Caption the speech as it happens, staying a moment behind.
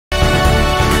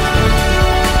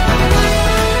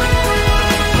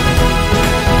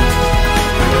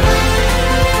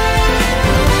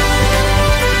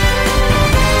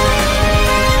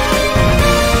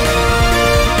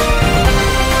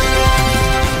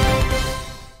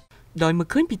ដោយមក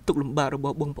ឃើញពីទុកលំបាករប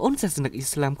ស់បងប្អូនសាសនិកអ៊ី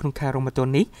ស្លាមក្នុងខែរ៉ូម៉ាដន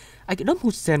នេះឯកឧត្តមហ៊ូ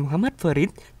សែនមូហាម៉ាត់ហ្វារីត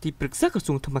ទីប្រឹក្សាក្រ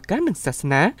សួងធម្មការនិងសាស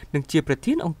នានិងជាប្រ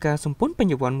ធានអង្គការសម្ព័ន្ធប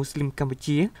ញ្ញវន្តមូស្លីមកម្ពុ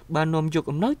ជាបាននាំយក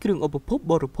អំណោយគ្រឿងឧបភោគ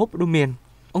បរិភោគរួមមាន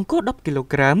អង្ករ10គីឡូ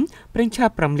ក្រាមប្រេងឆា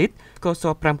5លីត្រស្ករស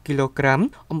5គីឡូក្រាម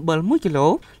អំបិល1គីឡូ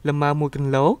លម៉ើ1គី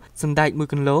ឡូសណ្តែក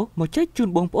1គីឡូមកចែកជូន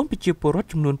បងប្អូនប្រជាពលរដ្ឋ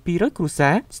ចំនួន200គ្រួសា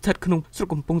រស្ថិតក្នុងស្រុក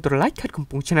កំពង់ត្រឡាចខេត្តកំ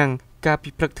ពង់ឆ្នាំងកាលពី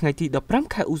ព្រឹកថ្ងៃទី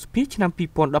15ខែឧសភាឆ្នាំ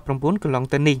2019កន្លង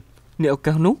ទៅនេះនៅឱ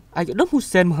កាសនោះឯកឧត្តមហ៊ូ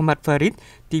សែនមូហាម៉ាត់ហ្វារីត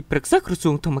ទីប្រឹក្សាក្រ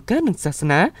សួងធម្មការនិងសាស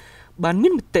នាបានមា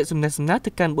នមតិសំណេះសំណាល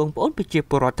ទៅកាន់បងប្អូនប្រជា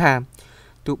ពលរដ្ឋថា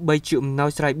ទោះបីជាអំណោយ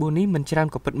ស្រ័យបួសនេះមិនច្រើន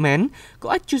ក៏ពិតមែនក៏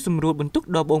អាចជួយសម្រួលបន្ទុក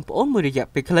ដល់បងប្អូនមួយរយៈ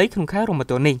ពេលខ្លីក្នុងខែរ៉ូម៉ា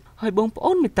ដននេះហើយបងប្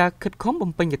អូនមេត្តាខិតខំ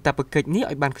បំពេញកាតព្វកិច្ចនេះ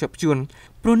ឲ្យបានខ្ជាប់ខ្ជួន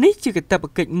ព្រោះនេះជាកាតព្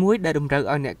វកិច្ចមួយដែលតម្រូវ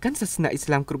ឲ្យអ្នកកាន់សាសនាអ៊ី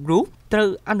ស្លាមគ្រប់រូបត្រូវ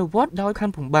អនុវត្តដោយខាន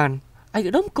ពុំបានឯកឧ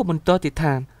ត្តមក៏បន្តទៀត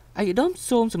ថាឯកឧត្តម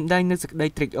សូមសម្ដែងនូវសេចក្តី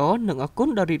ត្រេកអរនិងអរគុណ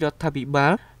ដល់រាជរដ្ឋាភិបា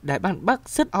លដែលបានបើក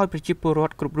សិទ្ធិឲ្យប្រជាពលរ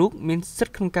ដ្ឋគ្រប់រូបមានសិទ្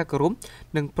ធិក្នុងការគោរព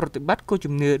និងប្រតិបត្តិគោល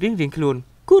ជំនឿរៀងៗខ្លួន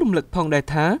គួររំលឹកផងដែរ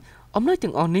ថាអំណោយ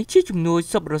ទាំងអស់នេះជាជំនួយ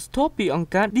សប្បុរសធម៌ពីអង្គ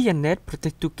ការ Dyanet ប្រទេ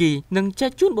សទូគីនិងចែ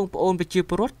កជូនបងប្អូនប្រជា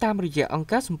ពលរដ្ឋតាមរយៈអង្គ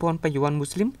ការសម្ព័ន្ធបញ្ញវន្តមូ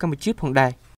ស្លីមកម្ពុជាផងដែ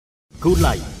រគូ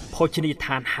ឡៃភោជនីយដ្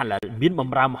ឋាន Halal មានប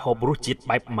ម្រើម្ហូបរសជាតិ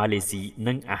បែបម៉ាឡេស៊ី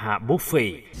និងអាហារ Buffet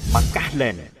បាកាសលែ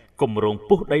នគម្រោង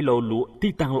ពុះដីឡូលក់ទី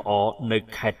តាំងល្អនៅ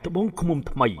ខេត្តត្បូងឃ្មុំ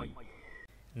ថ្មី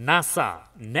NASA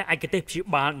អ្នកឯកទេសព្យា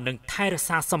បាលនិងថែរក្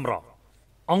សាសម្រស់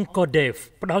អង្គរ Dev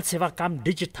ផ្ដល់សេវាកម្ម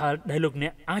Digital ដែលលោកអ្ន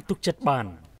កអាចទុកចិត្តបាន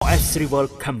Festival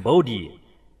Cambodia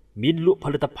មានលក់ផ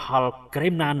លិតផលក្រែ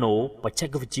មណាណូបច្ចេ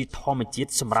កវិទ្យាធម្មជា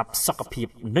តិសម្រាប់សុខភាព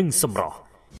និងសម្រស់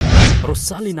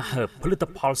Rosalina Herb ផលិត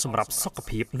ផលសម្រាប់សុខ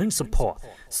ភាពនិងសម្ផស្ស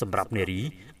សម្រាប់នារី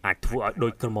អាចធ្វើឲ្យដូ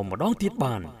ចក្រមុំម្ដងទៀត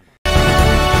បាន